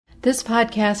This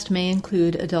podcast may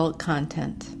include adult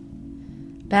content.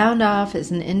 Bound Off is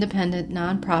an independent,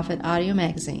 nonprofit audio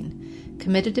magazine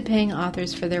committed to paying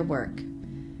authors for their work.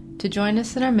 To join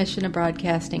us in our mission of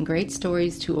broadcasting great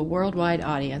stories to a worldwide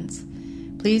audience,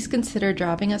 please consider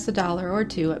dropping us $1 or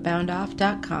 $2 at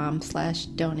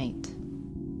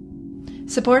boundoff.com/donate.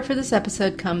 Support for this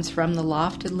episode comes from the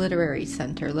Loft Literary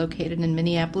Center located in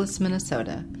Minneapolis,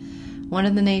 Minnesota, one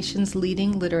of the nation's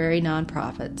leading literary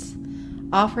nonprofits,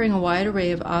 offering a wide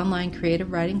array of online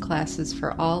creative writing classes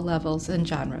for all levels and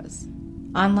genres.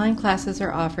 Online classes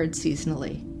are offered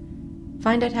seasonally.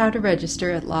 Find out how to register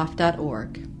at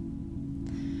loft.org.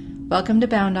 Welcome to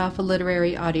Bound Off, a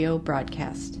literary audio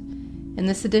broadcast. In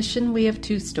this edition, we have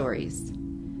two stories.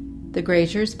 The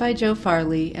Graziers by Joe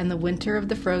Farley and The Winter of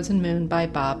the Frozen Moon by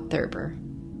Bob Thurber.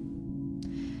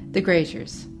 The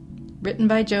Graziers, written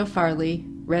by Joe Farley,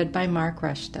 read by Mark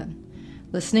Rushton.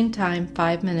 Listening time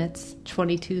 5 minutes,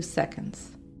 22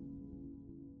 seconds.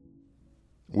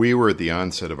 We were at the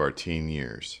onset of our teen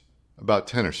years, about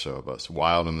 10 or so of us,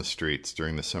 wild in the streets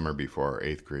during the summer before our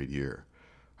 8th grade year.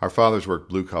 Our fathers worked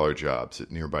blue-collar jobs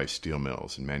at nearby steel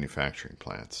mills and manufacturing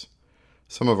plants.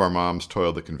 Some of our moms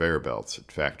toiled the conveyor belts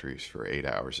at factories for 8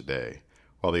 hours a day,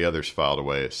 while the others filed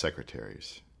away as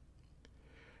secretaries.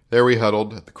 There we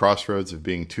huddled at the crossroads of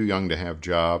being too young to have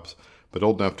jobs, but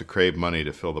old enough to crave money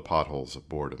to fill the potholes of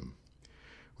boredom.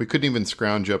 We couldn't even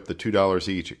scrounge up the $2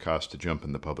 each it cost to jump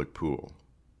in the public pool.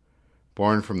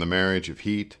 Born from the marriage of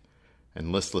heat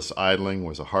and listless idling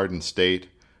was a hardened state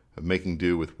of making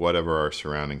do with whatever our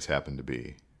surroundings happened to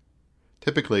be.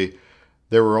 Typically,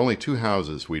 there were only 2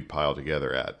 houses we'd pile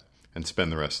together at and spend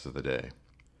the rest of the day.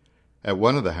 At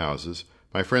one of the houses,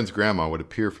 my friend's grandma would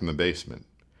appear from the basement.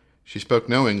 She spoke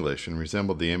no English and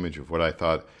resembled the image of what I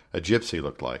thought a gypsy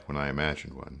looked like when I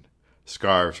imagined one.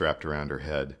 Scarves wrapped around her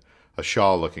head, a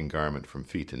shawl-looking garment from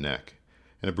feet to neck,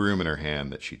 and a broom in her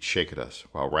hand that she'd shake at us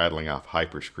while rattling off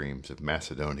hyper-screams of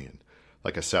Macedonian,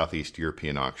 like a Southeast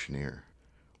European auctioneer.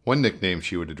 One nickname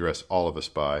she would address all of us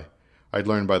by, I'd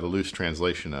learned by the loose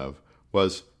translation of,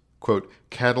 was, quote,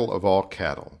 cattle of all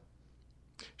cattle.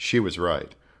 She was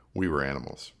right. We were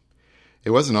animals.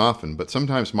 It wasn't often, but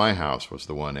sometimes my house was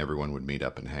the one everyone would meet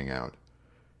up and hang out.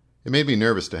 It made me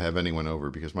nervous to have anyone over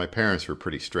because my parents were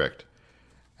pretty strict,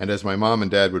 and as my mom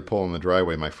and dad would pull in the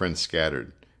driveway, my friends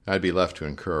scattered, and I'd be left to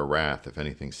incur a wrath if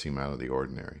anything seemed out of the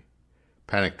ordinary.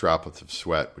 Panicked droplets of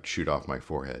sweat would shoot off my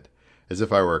forehead, as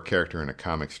if I were a character in a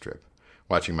comic strip,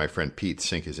 watching my friend Pete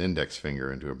sink his index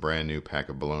finger into a brand new pack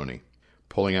of bologna,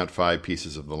 pulling out 5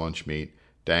 pieces of the lunch meat,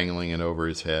 dangling it over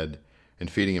his head, and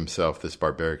feeding himself this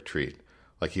barbaric treat,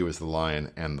 like he was the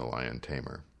lion and the lion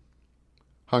tamer.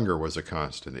 Hunger was a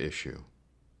constant issue.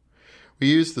 We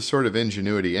used the sort of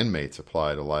ingenuity inmates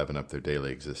apply to liven up their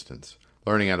daily existence,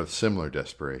 learning out of similar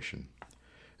desperation.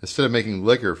 Instead of making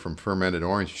liquor from fermented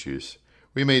orange juice,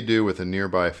 we made do with a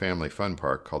nearby family fun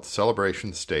park called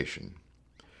Celebration Station.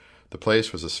 The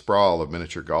place was a sprawl of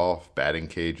miniature golf, batting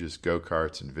cages,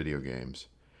 go-karts, and video games.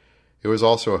 It was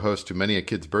also a host to many a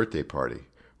kid's birthday party,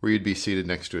 where you'd be seated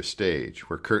next to a stage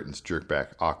where curtains jerked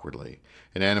back awkwardly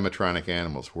and animatronic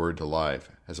animals whirred to life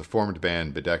as a formed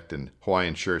band bedecked in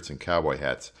Hawaiian shirts and cowboy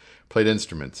hats played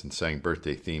instruments and sang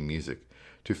birthday-themed music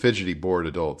to fidgety, bored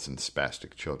adults and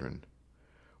spastic children.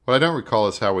 What I don't recall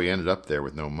is how we ended up there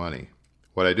with no money.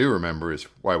 What I do remember is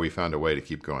why we found a way to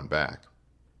keep going back.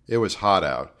 It was hot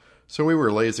out, so we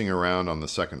were lazing around on the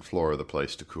second floor of the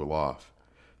place to cool off.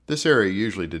 This area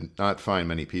usually did not find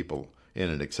many people in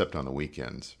it except on the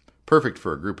weekends, perfect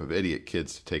for a group of idiot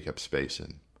kids to take up space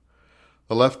in.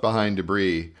 The left-behind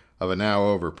debris of a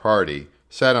now-over party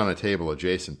sat on a table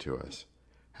adjacent to us,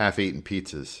 half-eaten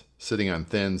pizzas sitting on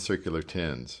thin circular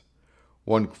tins,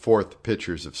 1/4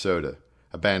 pitchers of soda,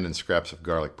 abandoned scraps of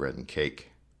garlic bread and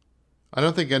cake. I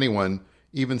don't think anyone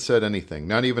even said anything,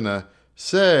 not even a,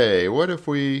 say, what if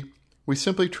we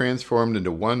simply transformed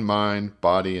into one mind,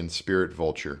 body, and spirit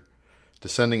vulture,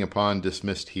 descending upon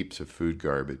dismissed heaps of food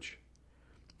garbage.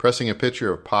 Pressing a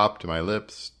pitcher of pop to my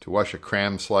lips to wash a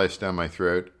cram slice down my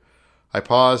throat, I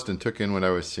paused and took in what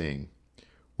I was seeing.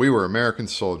 We were American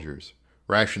soldiers,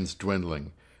 rations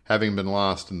dwindling, having been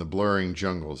lost in the blurring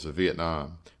jungles of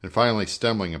Vietnam, and finally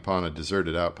stumbling upon a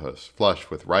deserted outpost,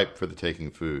 flush with ripe-for-the-taking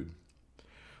food.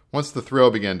 Once the thrill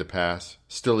began to pass,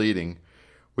 still eating,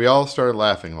 we all started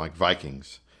laughing like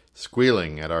Vikings,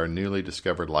 squealing at our newly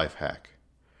discovered life hack.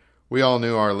 We all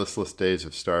knew our listless days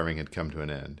of starving had come to an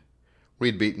end.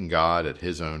 We'd beaten God at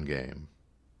his own game.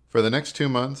 For the next 2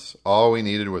 months, all we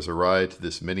needed was a ride to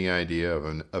this mini idea of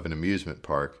an amusement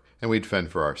park, and we'd fend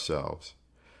for ourselves.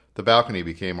 The balcony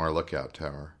became our lookout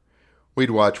tower.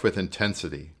 We'd watch with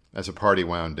intensity as a party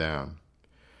wound down.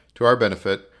 To our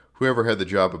benefit, whoever had the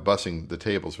job of bussing the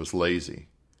tables was lazy.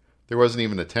 There wasn't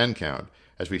even a 10 count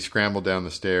as we scrambled down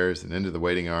the stairs and into the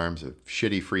waiting arms of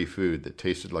shitty free food that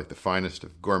tasted like the finest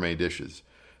of gourmet dishes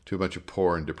to a bunch of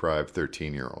poor and deprived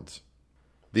 13-year-olds.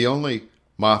 The only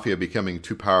mafia becoming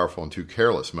too powerful and too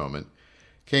careless moment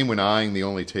came when eyeing the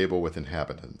only table with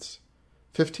inhabitants.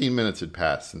 15 minutes had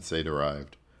passed since they'd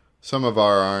arrived. Some of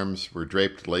our arms were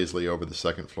draped lazily over the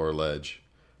second-floor ledge.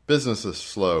 Business was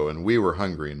slow, and we were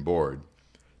hungry and bored.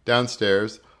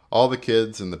 Downstairs, all the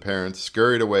kids and the parents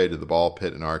scurried away to the ball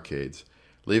pit and arcades,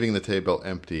 leaving the table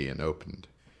empty and opened.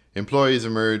 Employees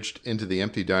emerged into the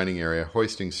empty dining area,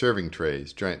 hoisting serving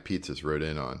trays giant pizzas rode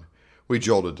in on. We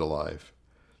jolted to life.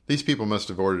 These people must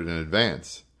have ordered in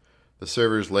advance. The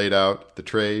servers laid out the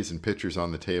trays and pitchers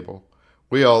on the table.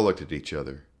 We all looked at each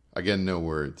other. Again, no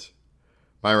words.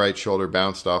 My right shoulder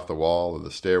bounced off the wall of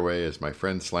the stairway as my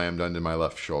friend slammed onto my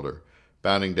left shoulder,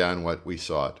 bounding down what we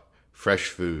sought. Fresh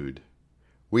food.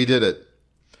 We did it.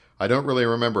 I don't really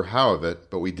remember how of it,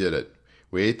 but we did it.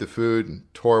 We ate the food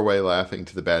and tore away laughing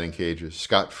to the batting cages,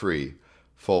 scot-free,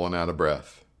 full and out of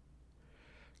breath.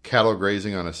 Cattle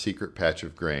grazing on a secret patch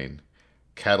of grain.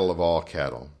 Cattle of all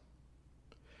cattle.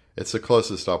 It's the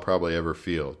closest I'll probably ever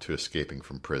feel to escaping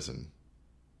from prison.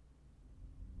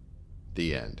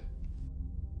 The end.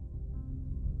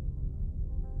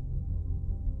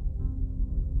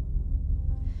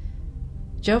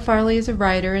 Joe Farley is a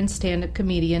writer and stand-up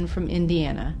comedian from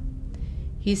Indiana.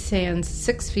 He stands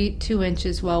 6 feet 2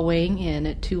 inches while weighing in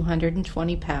at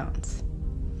 220 pounds.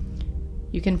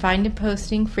 You can find him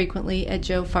posting frequently at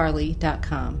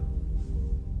joefarley.com.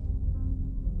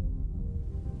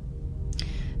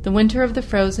 The Winter of the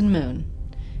Frozen Moon,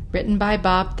 written by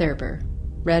Bob Thurber,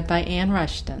 read by Ann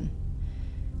Rushton.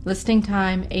 Listing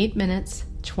time 8 minutes,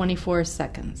 24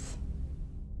 seconds.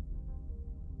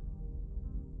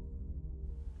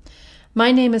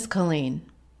 My name is Colleen,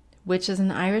 which is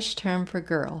an Irish term for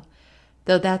girl,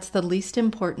 though that's the least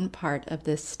important part of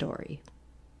this story.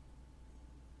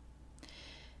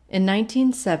 In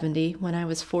 1970, when I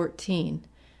was 14,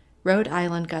 Rhode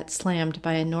Island got slammed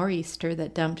by a nor'easter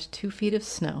that dumped 2 feet of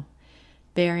snow,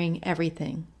 burying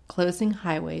everything, closing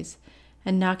highways,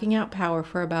 and knocking out power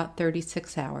for about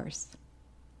 36 hours.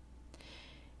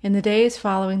 In the days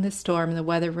following the storm, the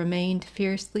weather remained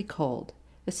fiercely cold,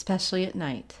 especially at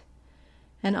night,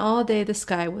 and all day the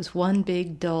sky was one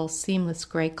big, dull, seamless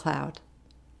gray cloud.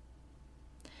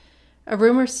 A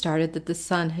rumor started that the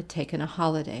sun had taken a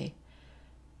holiday,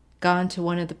 gone to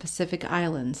one of the Pacific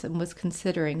Islands, and was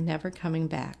considering never coming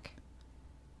back.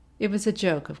 It was a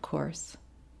joke, of course.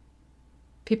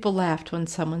 People laughed when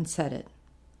someone said it.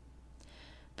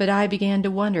 But I began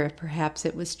to wonder if perhaps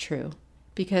it was true,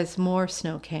 because more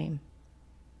snow came.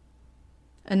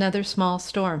 Another small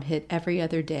storm hit every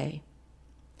other day.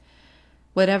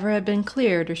 Whatever had been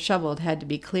cleared or shoveled had to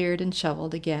be cleared and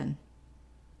shoveled again.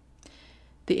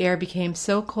 The air became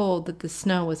so cold that the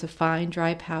snow was a fine,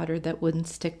 dry powder that wouldn't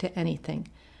stick to anything,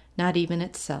 not even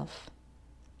itself.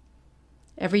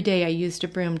 Every day I used a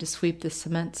broom to sweep the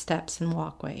cement steps and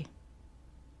walkway.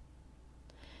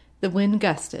 The wind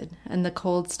gusted, and the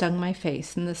cold stung my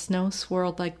face, and the snow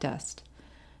swirled like dust,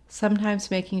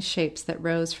 sometimes making shapes that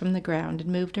rose from the ground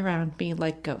and moved around me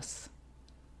like ghosts.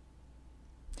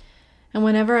 And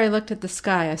whenever I looked at the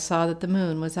sky, I saw that the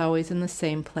moon was always in the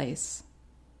same place.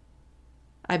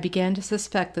 I began to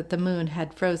suspect that the moon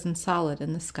had frozen solid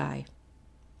in the sky.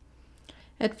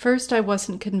 At first I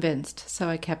wasn't convinced, so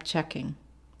I kept checking.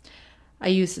 I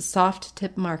used a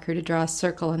soft-tip marker to draw a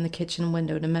circle in the kitchen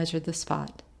window to measure the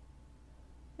spot.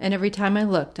 And every time I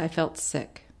looked, I felt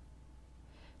sick.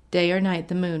 Day or night,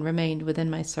 the moon remained within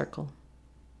my circle.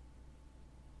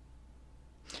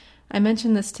 I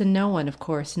mentioned this to no one, of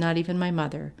course, not even my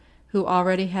mother, who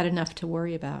already had enough to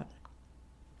worry about.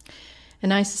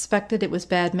 And I suspected it was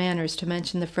bad manners to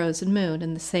mention the frozen moon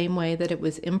in the same way that it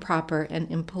was improper and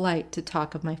impolite to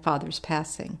talk of my father's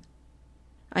passing.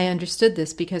 I understood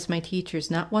this because my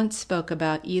teachers not once spoke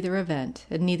about either event,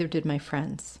 and neither did my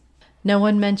friends. No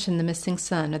one mentioned the missing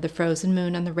sun or the frozen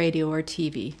moon on the radio or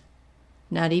TV,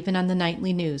 not even on the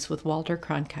nightly news with Walter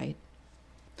Cronkite.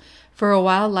 For a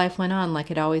while, life went on like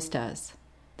it always does.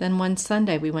 Then one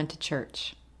Sunday we went to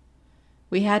church.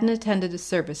 We hadn't attended a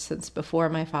service since before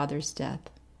my father's death.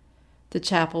 The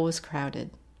chapel was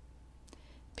crowded.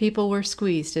 People were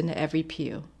squeezed into every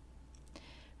pew.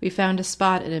 We found a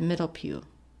spot in a middle pew.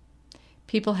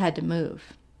 People had to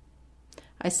move.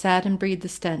 I sat and breathed the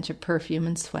stench of perfume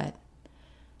and sweat.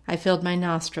 I filled my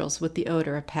nostrils with the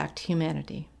odor of packed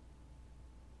humanity.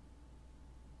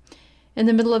 In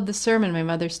the middle of the sermon, my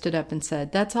mother stood up and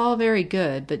said, "That's all very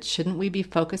good, but shouldn't we be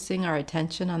focusing our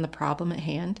attention on the problem at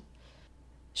hand?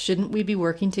 Shouldn't we be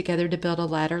working together to build a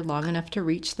ladder long enough to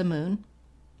reach the moon?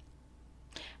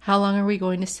 How long are we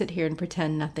going to sit here and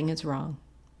pretend nothing is wrong?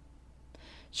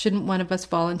 Shouldn't one of us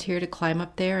volunteer to climb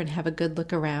up there and have a good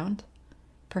look around?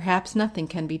 Perhaps nothing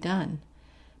can be done,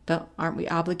 but aren't we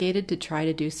obligated to try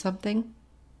to do something?"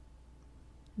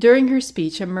 During her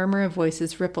speech, a murmur of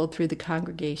voices rippled through the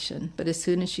congregation, but as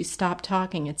soon as she stopped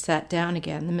talking and sat down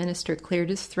again, the minister cleared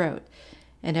his throat,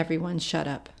 and everyone shut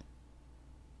up.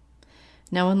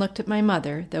 No one looked at my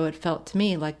mother, though it felt to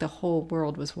me like the whole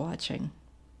world was watching.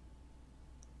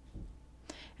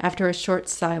 After a short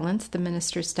silence, the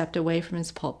minister stepped away from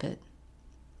his pulpit.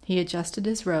 He adjusted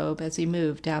his robe as he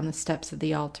moved down the steps of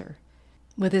the altar.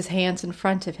 With his hands in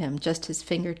front of him, just his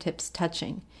fingertips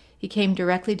touching, he came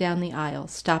directly down the aisle,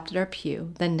 stopped at our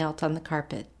pew, then knelt on the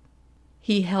carpet.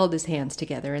 He held his hands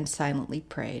together and silently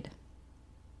prayed.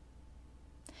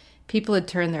 People had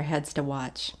turned their heads to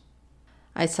watch.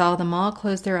 I saw them all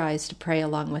close their eyes to pray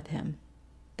along with him.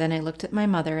 Then I looked at my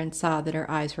mother and saw that her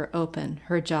eyes were open,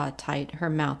 her jaw tight, her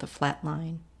mouth a flat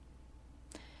line.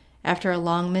 After a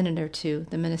long minute or two,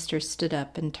 the minister stood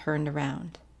up and turned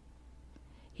around.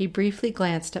 He briefly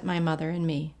glanced at my mother and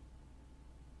me.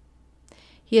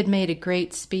 He had made a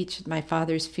great speech at my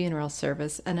father's funeral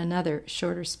service and another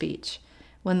shorter speech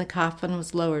when the coffin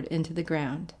was lowered into the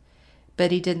ground,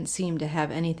 but he didn't seem to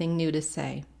have anything new to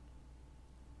say.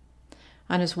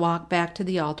 On his walk back to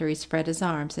the altar, he spread his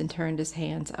arms and turned his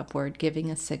hands upward, giving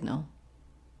a signal.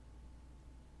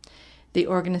 The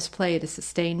organist played a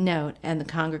sustained note, and the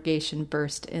congregation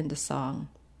burst into song.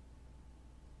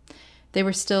 They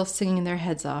were still singing their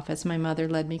heads off as my mother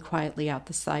led me quietly out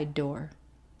the side door.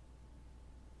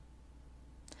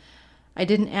 I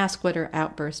didn't ask what her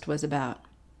outburst was about.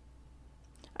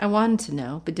 I wanted to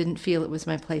know, but didn't feel it was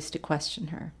my place to question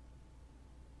her.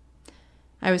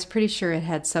 I was pretty sure it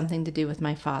had something to do with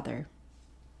my father.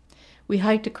 We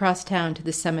hiked across town to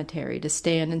the cemetery to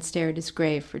stand and stare at his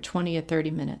grave for 20 or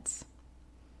 30 minutes.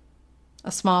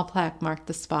 A small plaque marked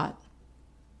the spot.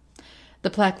 The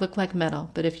plaque looked like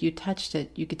metal, but if you touched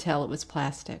it, you could tell it was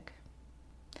plastic.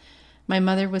 My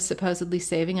mother was supposedly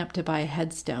saving up to buy a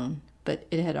headstone, but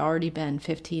it had already been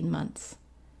 15 months.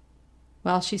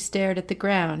 While she stared at the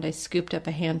ground, I scooped up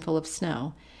a handful of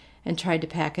snow and tried to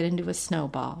pack it into a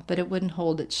snowball, but it wouldn't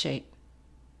hold its shape.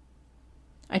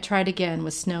 I tried again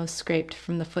with snow scraped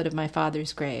from the foot of my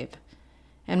father's grave,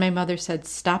 and my mother said,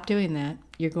 "Stop doing that.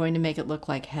 You're going to make it look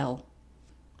like hell."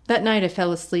 That night I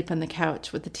fell asleep on the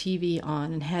couch with the TV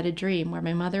on and had a dream where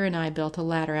my mother and I built a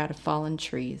ladder out of fallen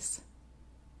trees.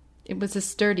 It was a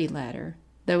sturdy ladder,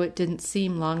 though it didn't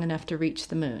seem long enough to reach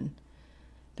the moon.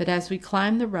 But as we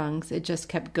climbed the rungs, it just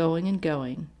kept going and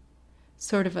going,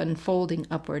 sort of unfolding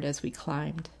upward as we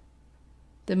climbed.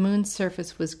 The moon's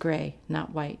surface was gray,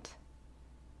 not white.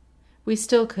 We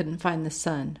still couldn't find the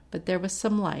sun, but there was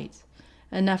some light,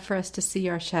 enough for us to see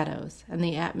our shadows, and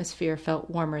the atmosphere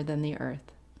felt warmer than the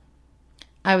earth.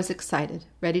 I was excited,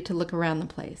 ready to look around the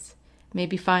place,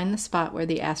 maybe find the spot where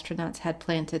the astronauts had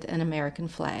planted an American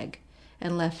flag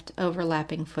and left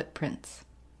overlapping footprints.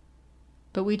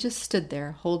 But we just stood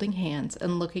there, holding hands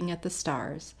and looking at the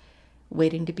stars,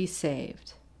 waiting to be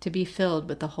saved, to be filled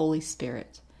with the Holy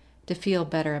Spirit, to feel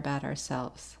better about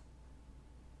ourselves.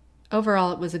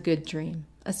 Overall, it was a good dream,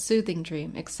 a soothing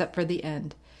dream, except for the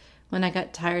end, when I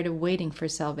got tired of waiting for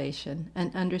salvation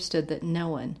and understood that no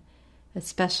one,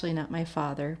 especially not my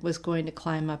father, was going to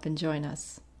climb up and join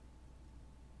us.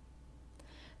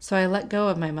 So I let go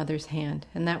of my mother's hand,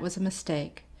 and that was a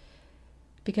mistake,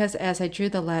 because as I drew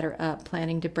the ladder up,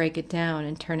 planning to break it down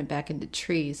and turn it back into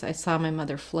trees, I saw my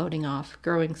mother floating off,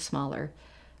 growing smaller,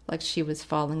 like she was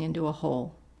falling into a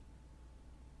hole.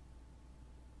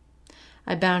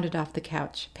 I bounded off the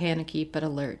couch, panicky but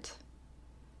alert.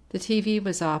 The TV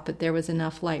was off, but there was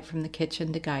enough light from the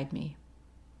kitchen to guide me.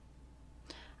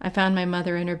 I found my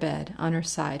mother in her bed, on her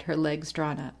side, her legs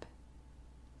drawn up.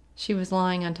 She was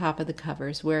lying on top of the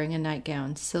covers, wearing a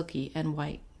nightgown, silky and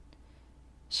white.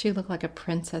 She looked like a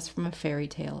princess from a fairy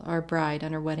tale, or a bride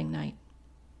on her wedding night.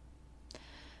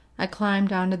 I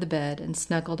climbed onto the bed and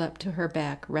snuggled up to her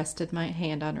back, rested my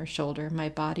hand on her shoulder, my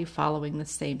body following the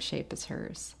same shape as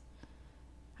hers.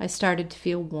 I started to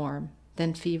feel warm,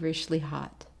 then feverishly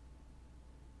hot.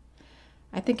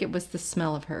 I think it was the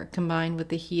smell of her, combined with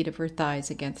the heat of her thighs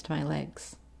against my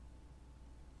legs.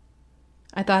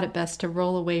 I thought it best to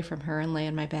roll away from her and lay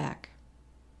on my back.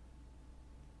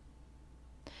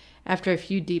 After a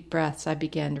few deep breaths, I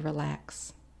began to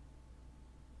relax.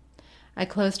 I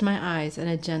closed my eyes and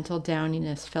a gentle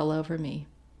downiness fell over me.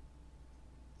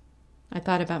 I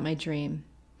thought about my dream,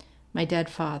 my dead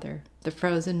father, the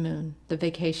frozen moon, the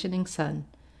vacationing sun,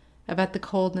 about the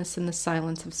coldness and the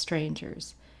silence of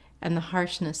strangers, and the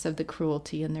harshness of the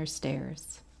cruelty in their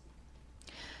stares.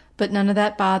 But none of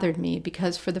that bothered me,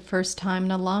 because for the first time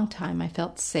in a long time I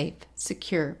felt safe,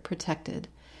 secure, protected,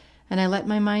 and I let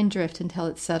my mind drift until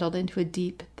it settled into a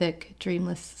deep, thick,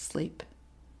 dreamless sleep.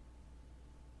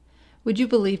 Would you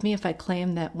believe me if I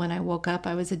claimed that when I woke up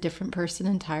I was a different person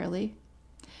entirely?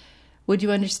 Would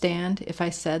you understand if I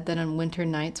said that on winter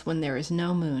nights when there is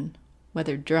no moon,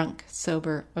 whether drunk,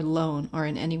 sober, alone, or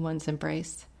in anyone's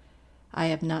embrace, I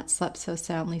have not slept so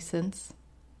soundly since?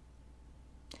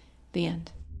 The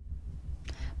end.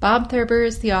 Bob Thurber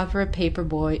is the author of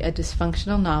Paperboy, a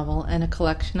dysfunctional novel, and a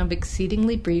collection of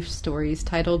exceedingly brief stories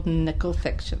titled Nickel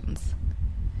Fictions.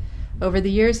 Over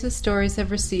the years, his stories have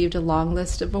received a long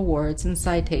list of awards and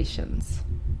citations.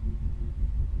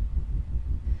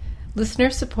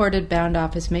 Listener-supported Bound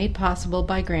Off is made possible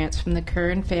by grants from the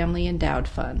Curran Family Endowed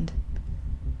Fund.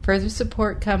 Further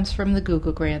support comes from the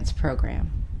Google Grants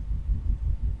program.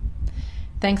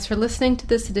 Thanks for listening to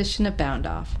this edition of Bound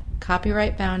Off.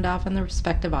 Copyright Bound Off and the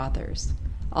respective authors.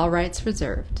 All rights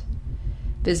reserved.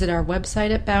 Visit our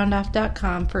website at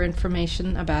boundoff.com for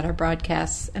information about our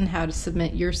broadcasts and how to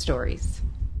submit your stories.